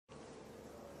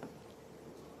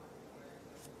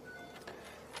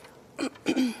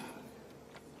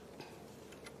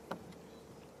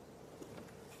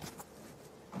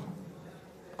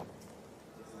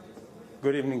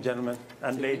Good evening, gentlemen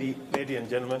and lady and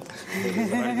gentlemen.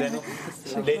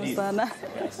 Ladies.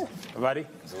 Yes. Habari?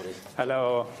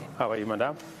 Hello. How are you,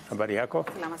 madam? Habari yako?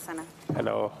 Salama sana.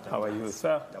 Hello. How are you,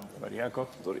 sir? Habari yako?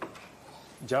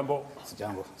 Jambo.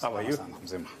 Jambo. How are you?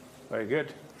 Mzima. Very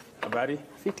good. Habari?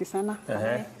 Fiti sana.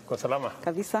 Kwa salama?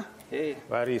 Kabisa. Hey.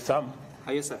 Habari, Sam?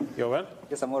 How are you, sir? You're well?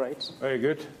 Yes, I'm all right. Very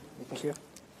good. Thank you.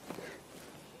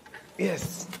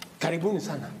 Yes. Karibuni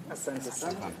sana. Asante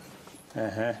sana.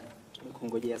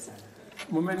 Kungojea sana.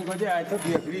 Mumeningojea, I thought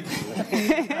we agreed.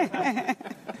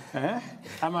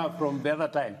 Ama from the other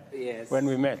time. Yes. When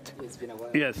we met. It's been a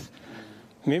while. Yes.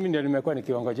 Mimi ndio nimekuwa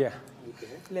nikiongojea. Okay.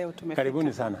 Leo tumefika.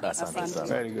 Karibuni sana. Asante.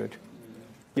 Very good.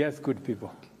 Yes, good people.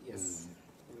 Yes.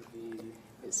 We'll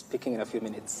be speaking in a few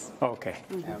minutes. Okay.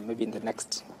 Maybe in the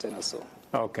next 10 or so.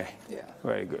 Okay. Yeah.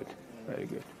 Very good. Very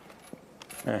good.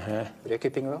 You're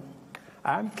keeping well?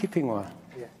 I'm keeping well.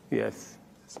 Yeah. Yes.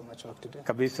 So much work to do.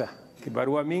 Kabisa.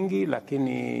 Kibarua mingi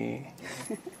lakini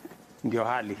ndio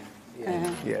hali.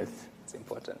 Yeah. Yes. It's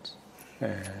important.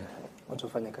 Watu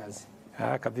wafanye kazi.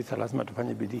 Kabisa lazima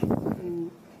tufanye bidii.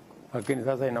 Lakini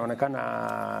sasa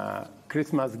inaonekana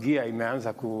Christmas gear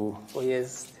imeanza ku Oh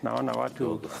yes. Naona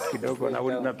watu kidogo na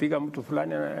napiga mtu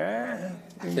fulani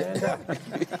imeenda.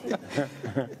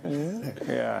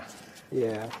 Yeah.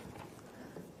 Yeah.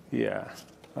 Yeah.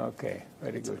 Okay.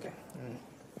 Very good. Okay.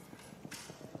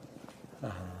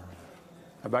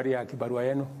 Habari ya kibarua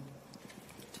yenu?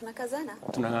 Tunakazana.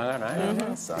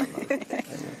 Tunang'ang'ana sana.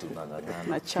 Tunang'ang'ana.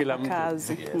 Nachapa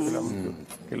kazi.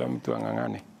 Kila mtu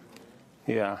ang'ang'ane.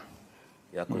 Yeah.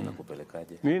 Yako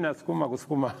inakupelekaje? Mimi nasukuma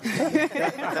kusukuma.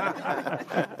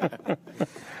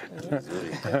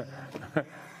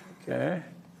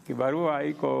 Kibarua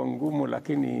iko ngumu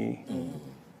lakini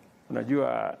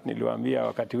unajua niliwaambia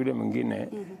wakati ule mwingine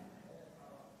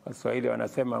Waswahili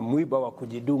wanasema mwiba wa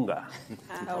kujidunga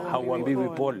hauambiwi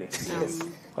pole.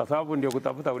 Kwa sababu ndio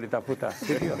kutafuta ulitafuta,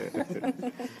 sio?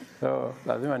 So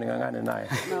lazima ning'ang'ane naye.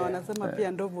 Na wanasema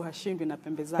pia ndovu hashindwi na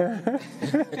pembe zake.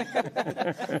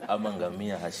 Ama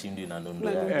ngamia hashindwi na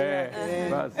nondo yake.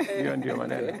 Basi hiyo ndio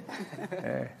maneno.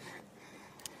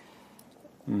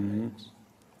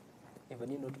 Have a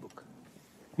new notebook.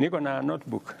 Niko na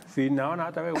notebook. Si naona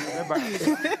hata wewe umebeba.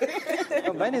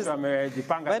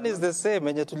 Mine is the same.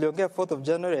 When tuliongea 4th of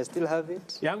January, I still have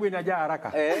it. Yangu inajaa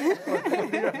haraka.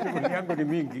 Yangu ni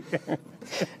mingi.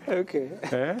 Okay.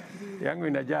 Yangu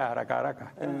inajaa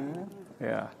haraka.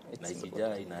 Yeah. Na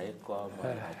ikijaa inawekwa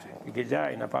mahali.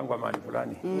 Ikijaa inapangwa mahali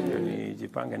fulani. Ndio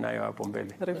nijipange nayo hapo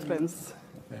mbele. Reference.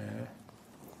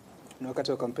 Na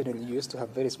wakati wa campaign you used to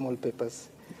have very small papers.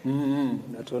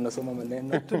 Na tunasoma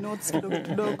maneno. To notes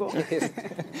kidogo.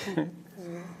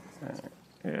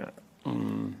 Yeah.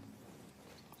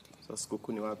 So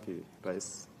sikukuu ni wapi,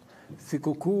 Rais?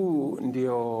 Sikukuu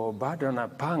ndio bado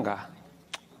napanga.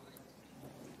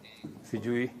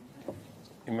 Sijui.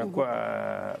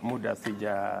 Imekuwa muda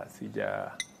sija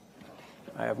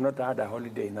I have not had a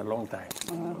holiday in a long time.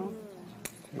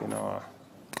 You know,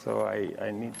 so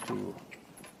I need to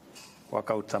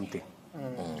work out something.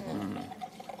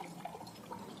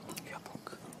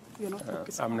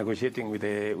 I'm negotiating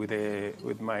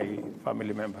with my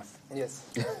family members. Yes.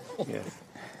 Yes.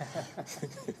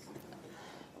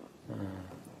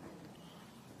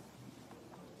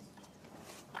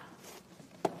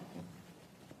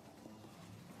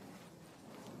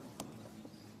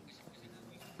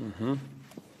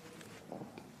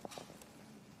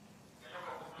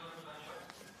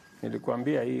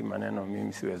 Nilikuambia hii maneno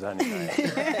mimi siwezani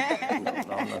naye.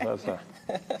 Naona sasa.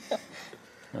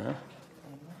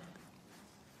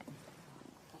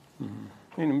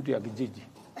 Mimi ni mtu ya kijiji.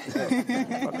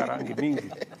 Paka rangi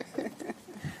mingi.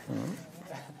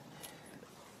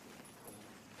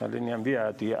 Aliniambia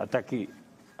ati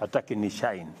ataki ni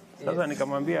shine. Sasa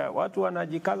nikamwambia watu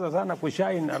wanajikaza sana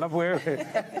kushine alafu wewe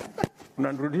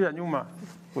unanirudisha nyuma.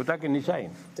 Utaki ni shine.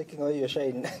 Taking away your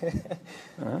shine.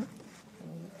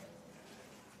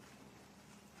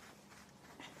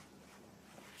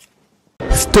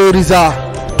 Stories are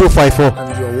 254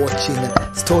 and you're watching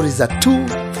Stories are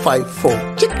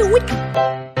 254. Check the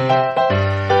wiki.